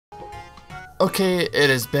Okay,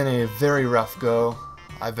 it has been a very rough go.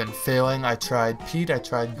 I've been failing. I tried Pete, I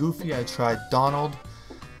tried Goofy, I tried Donald.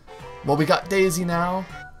 Well, we got Daisy now,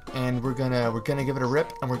 and we're gonna give it a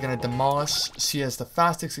rip, and we're gonna demolish. She has the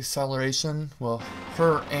fastest acceleration. Well,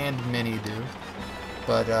 her and Minnie do,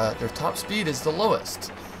 but their top speed is the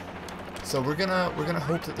lowest. So we're gonna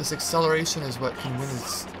hope that this acceleration is what can win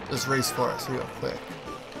this race for us real quick.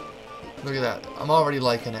 Look at that. I'm already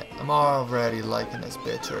liking it. I'm already liking this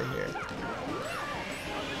bitch right here.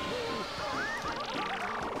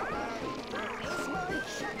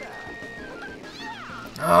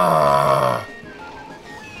 Ah!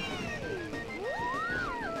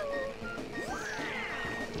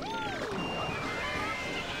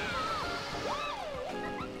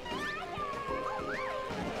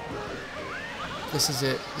 This is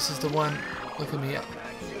it. This is the one. Look at me.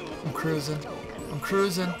 I'm cruising. I'm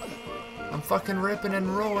cruising. I'm fucking ripping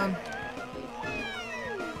and rolling.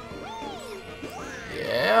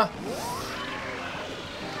 Yeah.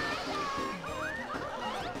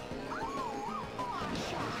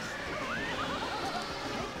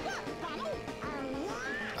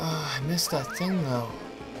 Oh, I missed that thing though.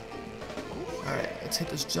 Alright, let's hit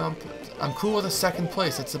this jump. I'm cool with a second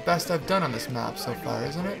place. It's the best I've done on this map so far,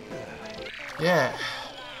 isn't it? Yeah.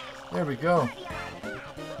 There we go.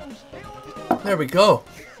 There we go.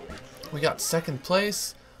 We got second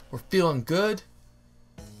place. We're feeling good.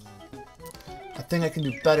 I think I can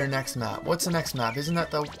do better next map. What's the next map? Isn't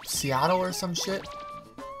that the Seattle or some shit?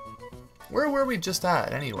 Where were we just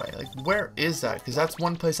at anyway? Like, where is that? Because that's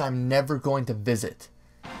one place I'm never going to visit.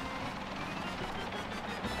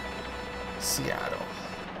 Seattle.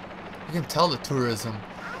 You can tell the tourism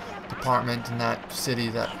department in that city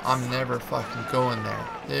that I'm never fucking going there.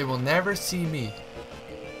 They will never see me.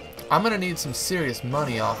 I'm gonna need some serious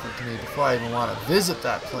money offered to me before I even want to visit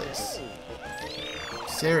that place. I'm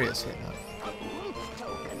serious right now.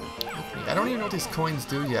 I don't even know what these coins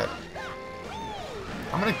do yet.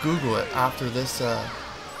 I'm gonna Google it after this.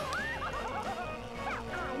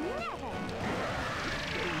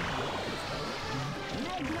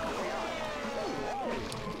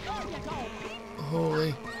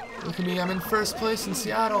 Holy, look at me, I'm in first place in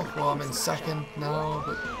Seattle. Well, I'm in second now,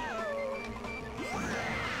 but...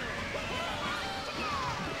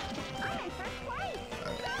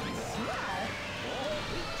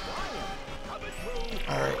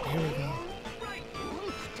 Alright, here we go.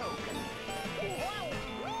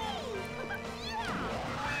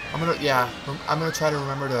 I'm gonna try to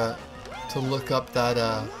remember to look up that,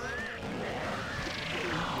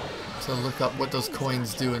 to look up what those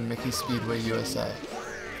coins do in Mickey Speedway USA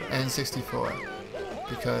and N64,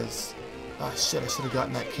 because oh shit, I should have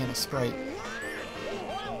gotten that can of Sprite.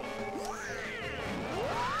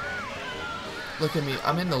 Look at me,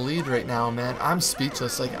 I'm in the lead right now, man. I'm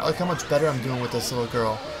speechless. Like, look how much better I'm doing with this little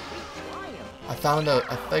girl. I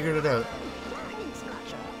figured it out.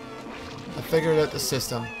 I figured out the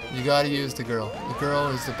system. You gotta use the girl. The girl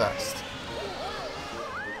is the best.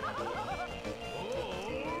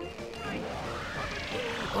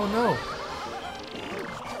 Oh no!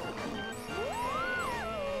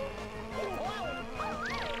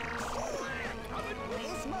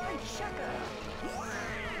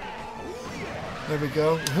 There we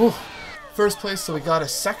go. Whew. First place, so we got a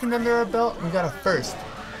second under our belt, and we got a first.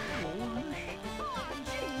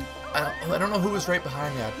 I don't know who was right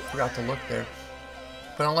behind me. I forgot to look there.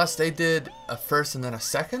 But unless they did a first and then a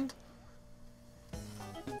second,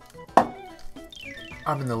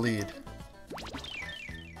 I'm in the lead.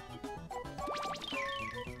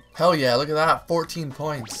 Hell yeah, look at that. 14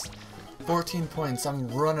 points. 14 points. I'm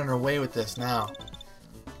running away with this now.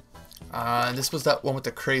 And this was that one with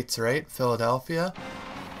the crates, right? Philadelphia?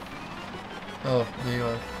 Oh, New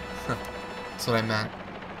York. That's what I meant.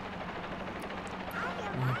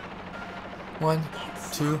 1,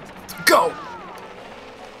 2, go!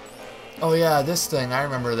 Oh yeah, this thing. I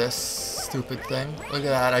remember this stupid thing. Look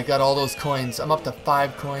at that. I got all those coins. I'm up to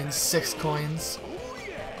 5 coins, 6 coins.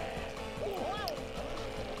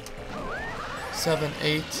 7,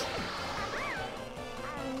 8.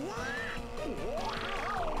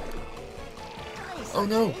 Oh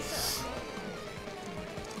no!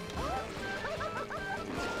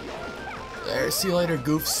 There, see you later,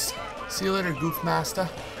 goofs. See you later, goof master.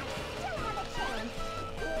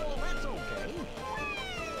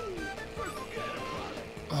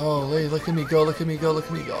 Holy, look at me go, look at me go, look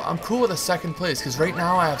at me go. I'm cool with a second place, because right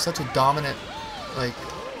now I have such a dominant, like,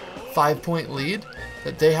 5-point lead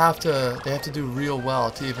that they have to do real well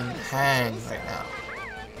to even hang right now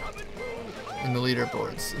in the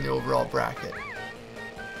leaderboards, in the overall bracket.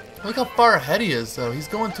 Look how far ahead he is, though. He's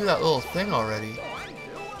going through that little thing already.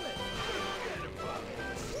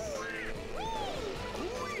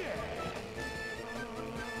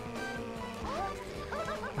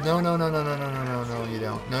 No, no, no, no, no, no, no, no, no, you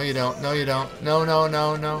don't. No, you don't. No, you don't. No, no,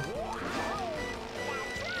 no, no.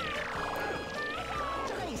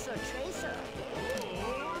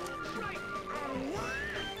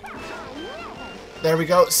 There we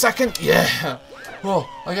go. Second. Yeah. Whoa,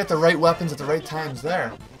 I got the right weapons at the right times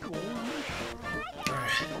there.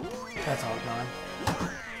 Alright. That's all gone.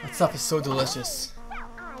 That stuff is so delicious.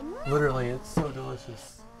 Literally, it's so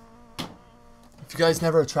delicious. If you guys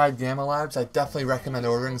never tried Gamma Labs, I definitely recommend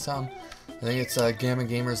ordering some. I think it's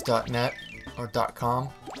gammagamers.net or .com.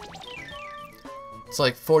 It's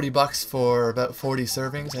like 40 bucks for about 40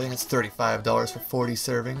 servings. I think it's $35 for 40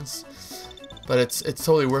 servings. But it's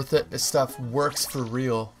totally worth it. This stuff works for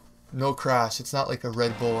real. No crash. It's not like a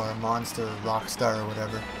Red Bull or a Monster or Rockstar or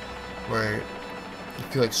whatever, where you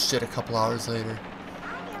feel like shit a couple hours later.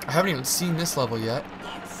 I haven't even seen this level yet.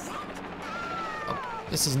 Oh,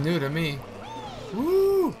 this is new to me.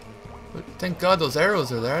 Woo! But thank God those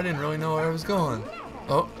arrows are there. I didn't really know where I was going.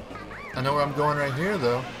 Oh, I know where I'm going right here,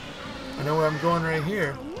 though. I know where I'm going right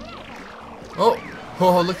here. Oh,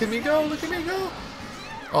 oh, look at me go! Look at me go!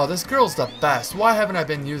 Oh, this girl's the best. Why haven't I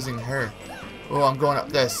been using her? Oh, I'm going up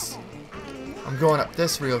this. I'm going up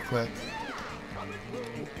this real quick.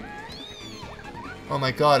 Oh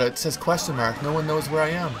my God, it says question mark. No one knows where I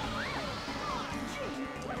am.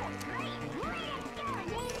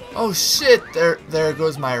 Oh shit, there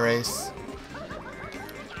goes my race.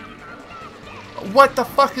 What the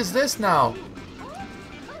fuck is this now?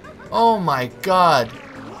 Oh my God.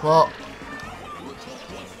 Well,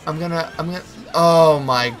 I'm gonna, oh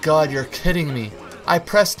my God, you're kidding me. I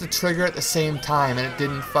pressed the trigger at the same time and it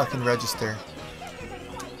didn't fucking register.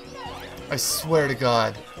 I swear to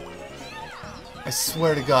God. I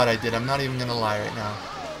swear to God I did. I'm not even gonna lie right now.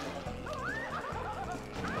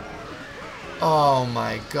 Oh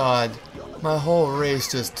my God. My whole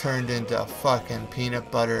race just turned into fucking peanut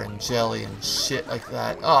butter and jelly and shit like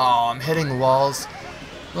that. Oh, I'm hitting walls.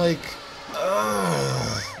 Like,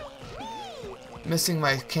 ugh. Missing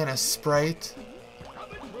my can of Sprite.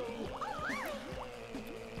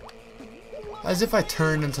 As if I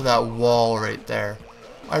turned into that wall right there.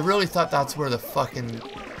 I really thought that's where the fucking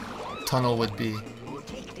tunnel would be.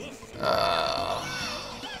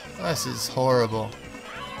 This is horrible.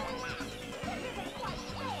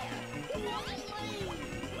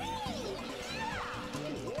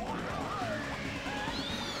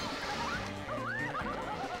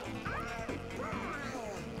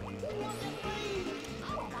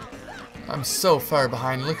 I'm so far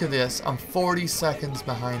behind. Look at this. I'm 40 seconds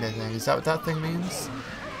behind, I think. Is that what that thing means?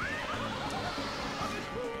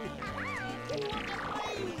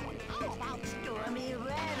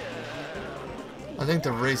 I think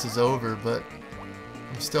the race is over, but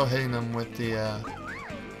I'm still hitting them with the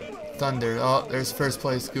thunder. Oh, there's first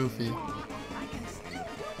place Goofy.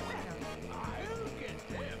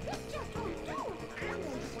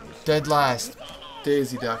 Dead last.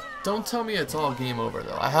 Daisy Duck. Don't tell me it's all game over,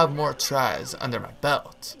 though. I have more tries under my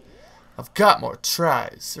belt. I've got more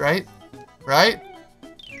tries, right? Right?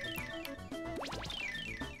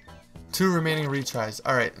 2 remaining retries.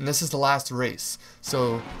 Alright, and this is the last race.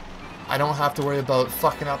 So, I don't have to worry about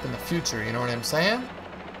fucking up in the future, you know what I'm saying?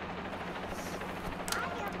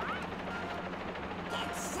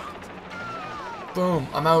 Boom,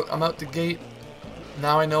 I'm out the gate.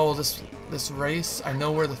 Now I know this race. I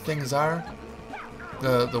know where the things are.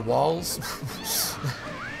 The walls.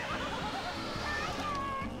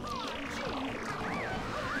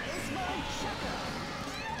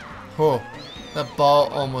 Oh, that ball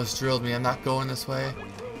almost drilled me. I'm not going this way.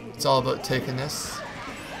 It's all about taking this.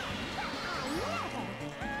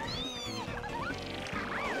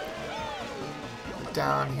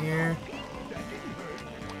 Down here.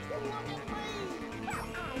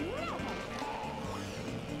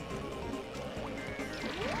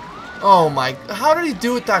 Oh my, how did he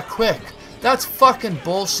do it that quick? That's fucking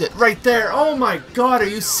bullshit right there. Oh my God, are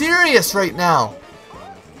you serious right now?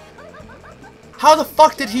 How the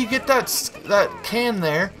fuck did he get that can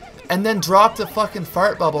there and then drop the fucking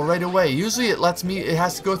fart bubble right away? Usually it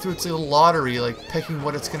has to go through its little lottery, like picking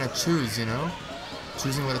what it's gonna choose, you know?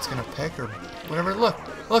 Choosing what it's gonna pick or whatever. Look,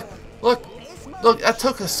 that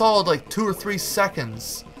took a solid like 2 or 3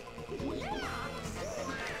 seconds.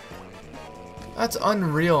 That's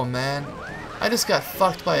unreal, man. I just got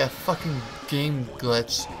fucked by a fucking game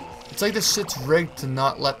glitch. It's like this shit's rigged to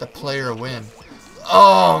not let the player win.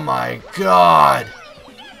 Oh my God.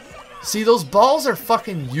 See, those balls are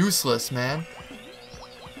fucking useless, man.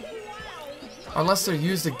 Unless they're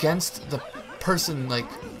used against the person, like...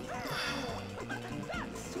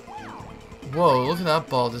 Whoa, look at that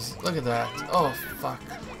ball. Just look at that. Oh, fuck.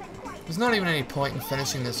 There's not even any point in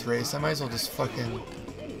finishing this race. I might as well just fucking...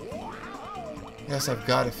 Yes, I've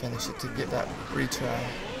got to finish it to get that retry.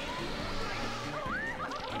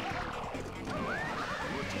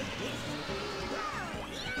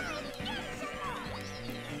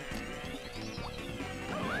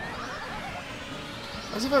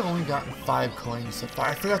 As if I've only gotten 5 coins so far.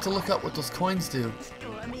 I forgot to look up what those coins do.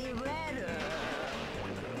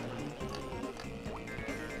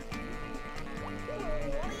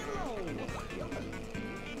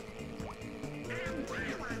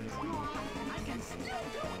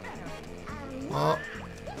 Well,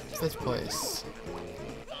 5th place.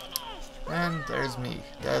 And there's me,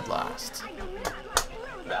 dead last.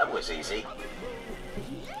 That was easy.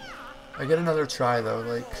 I get another try though,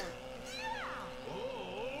 like...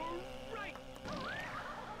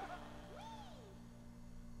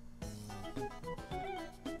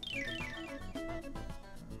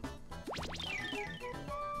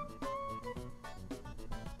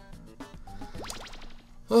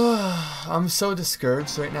 I'm so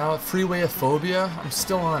discouraged right now. Freeway-ophobia, I'm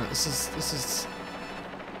still on it. This is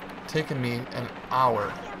taking me an hour.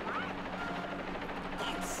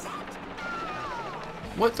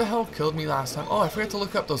 What the hell killed me last time? Oh, I forgot to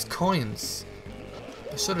look up those coins.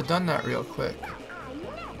 I should have done that real quick.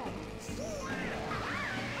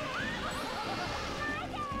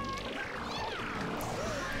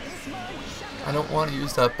 I don't want to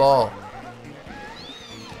use that ball.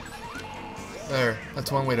 There,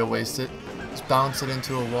 that's one way to waste it. Just bounce it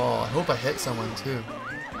into a wall. I hope I hit someone too.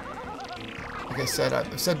 Like I said,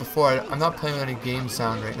 I've said before, I'm not playing with any game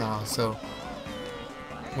sound right now, so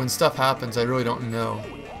when stuff happens, I really don't know.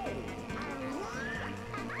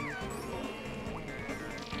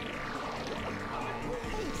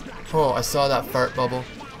 Oh, I saw that fart bubble,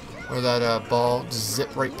 where that ball just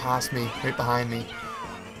zipped right past me, right behind me.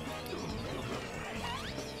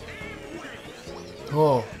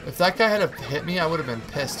 Oh, if that guy had hit me, I would have been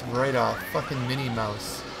pissed right off. Fucking Minnie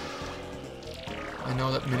Mouse. I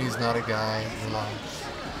know that Minnie's not a guy. Relax.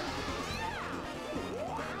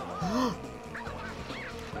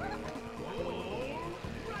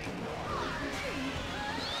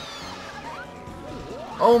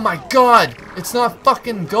 Oh my god! It's not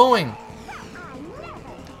fucking going!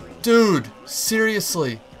 Dude,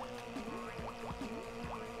 seriously.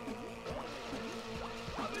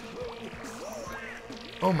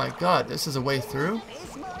 Oh my god, this is a way through?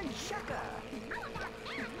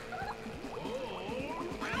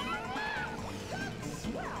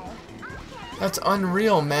 That's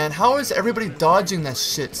unreal, man. How is everybody dodging that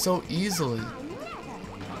shit so easily?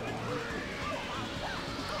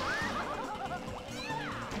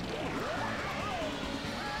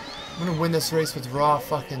 I'm gonna win this race with raw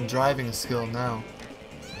fucking driving skill now.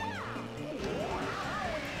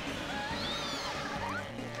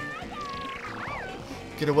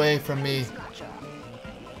 Get away from me.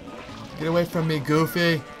 Get away from me,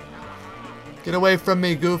 Goofy. Get away from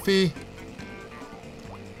me, Goofy.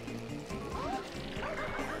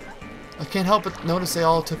 I can't help but notice they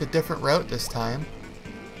all took a different route this time.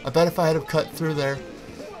 I bet if I had have cut through there.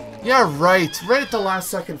 Yeah, right. Right at the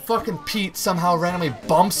last second, fucking Pete somehow randomly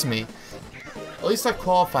bumps me. At least I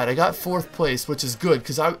qualified. I got 4th place, which is good,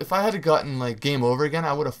 because if I had gotten like game over again,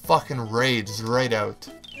 I would have fucking raged right out.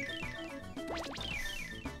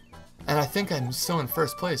 And I think I'm still in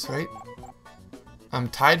 1st place, right? I'm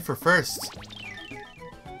tied for 1st.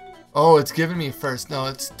 Oh, it's giving me 1st. No,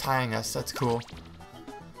 it's tying us. That's cool.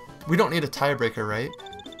 We don't need a tiebreaker, right?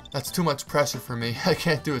 That's too much pressure for me. I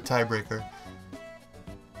can't do a tiebreaker.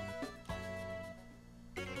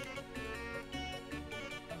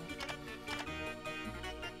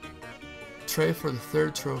 Try for the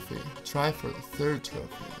 3rd trophy. Try for the 3rd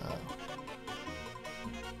trophy. Oh.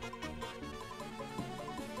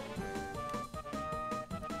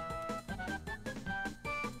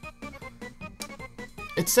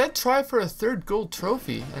 It said try for a 3rd gold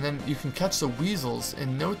trophy, and then you can catch the weasels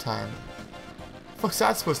in no time. What's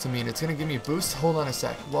that supposed to mean? It's gonna give me a boost? Hold on a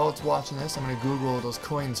sec. While it's watching this, I'm gonna Google those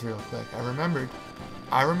coins real quick. I remembered.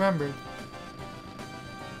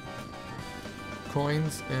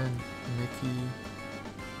 Coins in Mickey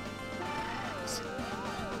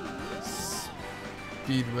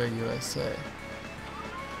Speedway USA.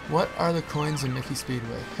 What are the coins in Mickey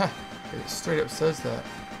Speedway? Huh, it straight up says that.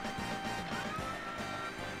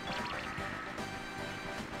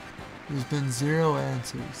 There's been 0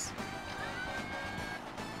 answers.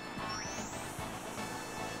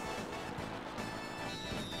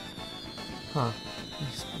 Huh.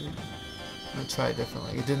 I'm gonna try it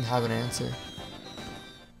differently. It didn't have an answer.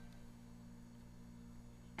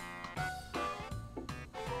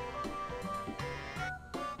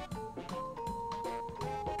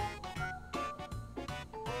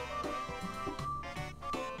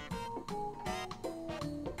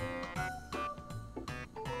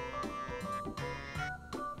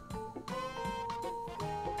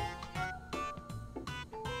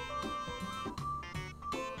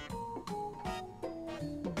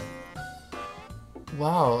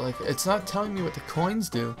 Wow, like, it's not telling me what the coins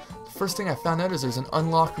do. The first thing I found out is there's an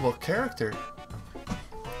unlockable character.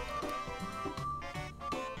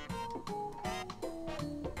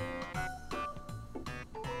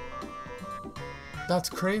 That's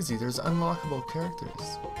crazy, there's unlockable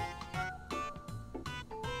characters.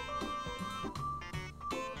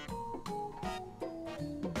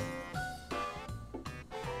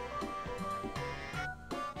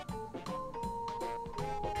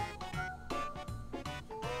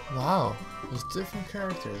 Wow, there's different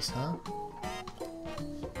characters, huh?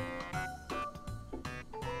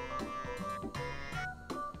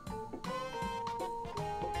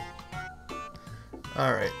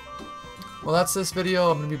 Alright. Well, that's this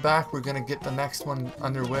video. I'm going to be back. We're going to get the next one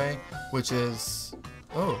underway, which is...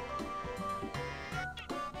 Oh.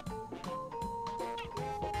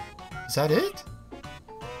 Is that it?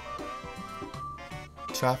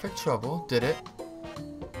 Traffic trouble. Did it.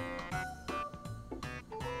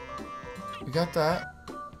 We got that.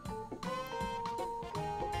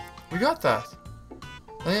 We got that.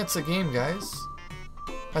 I think that's the game, guys.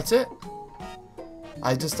 That's it.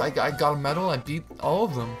 I got a medal. I beat all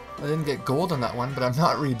of them. I didn't get gold on that one, but I'm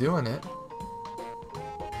not redoing it.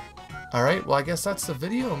 Alright, well I guess that's the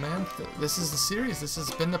video, man. This is the series. This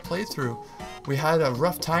has been the playthrough. We had a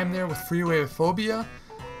rough time there with freeway phobia,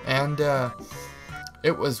 and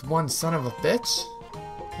it was one son of a bitch.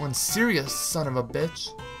 One serious son of a bitch.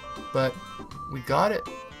 But we got it.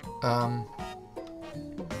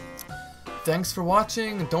 Thanks for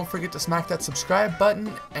watching, and don't forget to smack that subscribe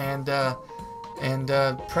button, and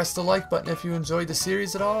press the like button if you enjoyed the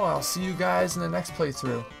series at all. I'll see you guys in the next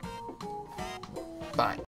playthrough. Bye.